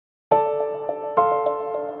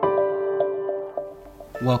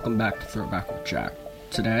Welcome back to Throwback with Jack.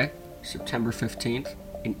 Today, September 15th,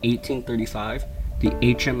 in 1835, the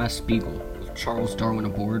HMS Beagle, with Charles Darwin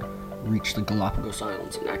aboard, reached the Galapagos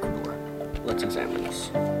Islands in Ecuador. Let's examine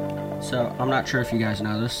this. So, I'm not sure if you guys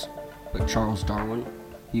know this, but Charles Darwin,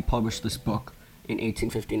 he published this book in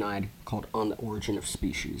 1859 called On the Origin of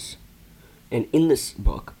Species. And in this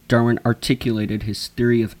book, Darwin articulated his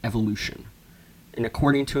theory of evolution. And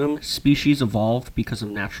according to him, species evolved because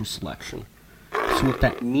of natural selection. So what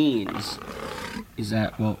that means is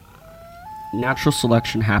that, natural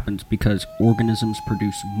selection happens because organisms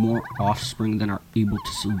produce more offspring than are able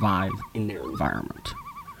to survive in their environment.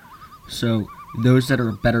 So those that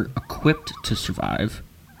are better equipped to survive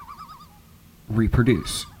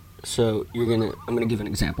reproduce. So I'm gonna give an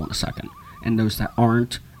example in a second. And those that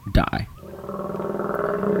aren't die.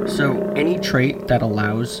 So any trait that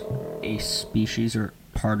allows a species or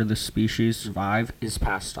part of the species to survive is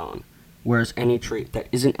passed on. Whereas any trait that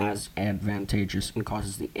isn't as advantageous and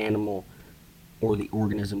causes the animal or the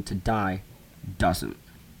organism to die doesn't.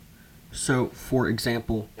 So, for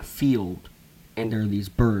example, a field, and there are these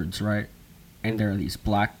birds, right? And there are these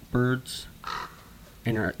black birds,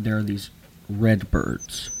 and there are these red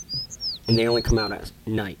birds. And they only come out at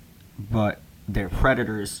night. But their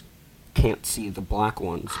predators can't see the black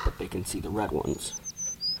ones, but they can see the red ones.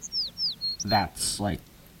 That's like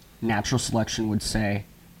natural selection would say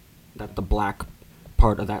that the black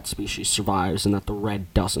part of that species survives and that the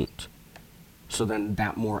red doesn't. So then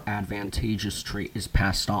that more advantageous trait is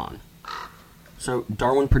passed on. So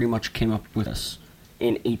Darwin pretty much came up with this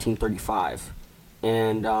in 1835.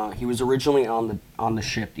 And he was originally on the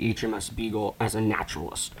ship, the HMS Beagle, as a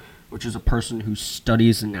naturalist, which is a person who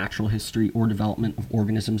studies the natural history or development of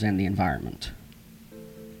organisms and the environment.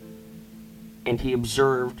 And he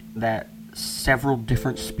observed that several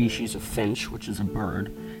different species of finch, which is a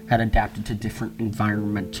bird, had adapted to different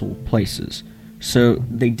environmental places. So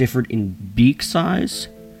they differed in beak size,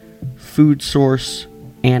 food source,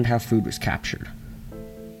 and how food was captured.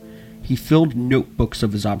 He filled notebooks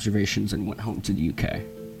of his observations and went home to the UK.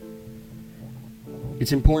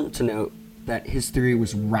 It's important to note that his theory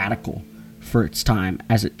was radical for its time,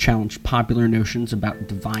 as it challenged popular notions about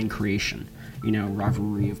divine creation,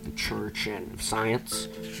 rivalry of the church and of science,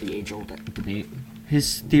 the age-old debate.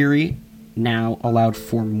 His theory now allowed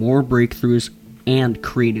for more breakthroughs and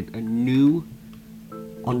created a new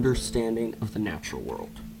understanding of the natural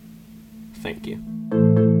world. Thank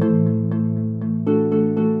you.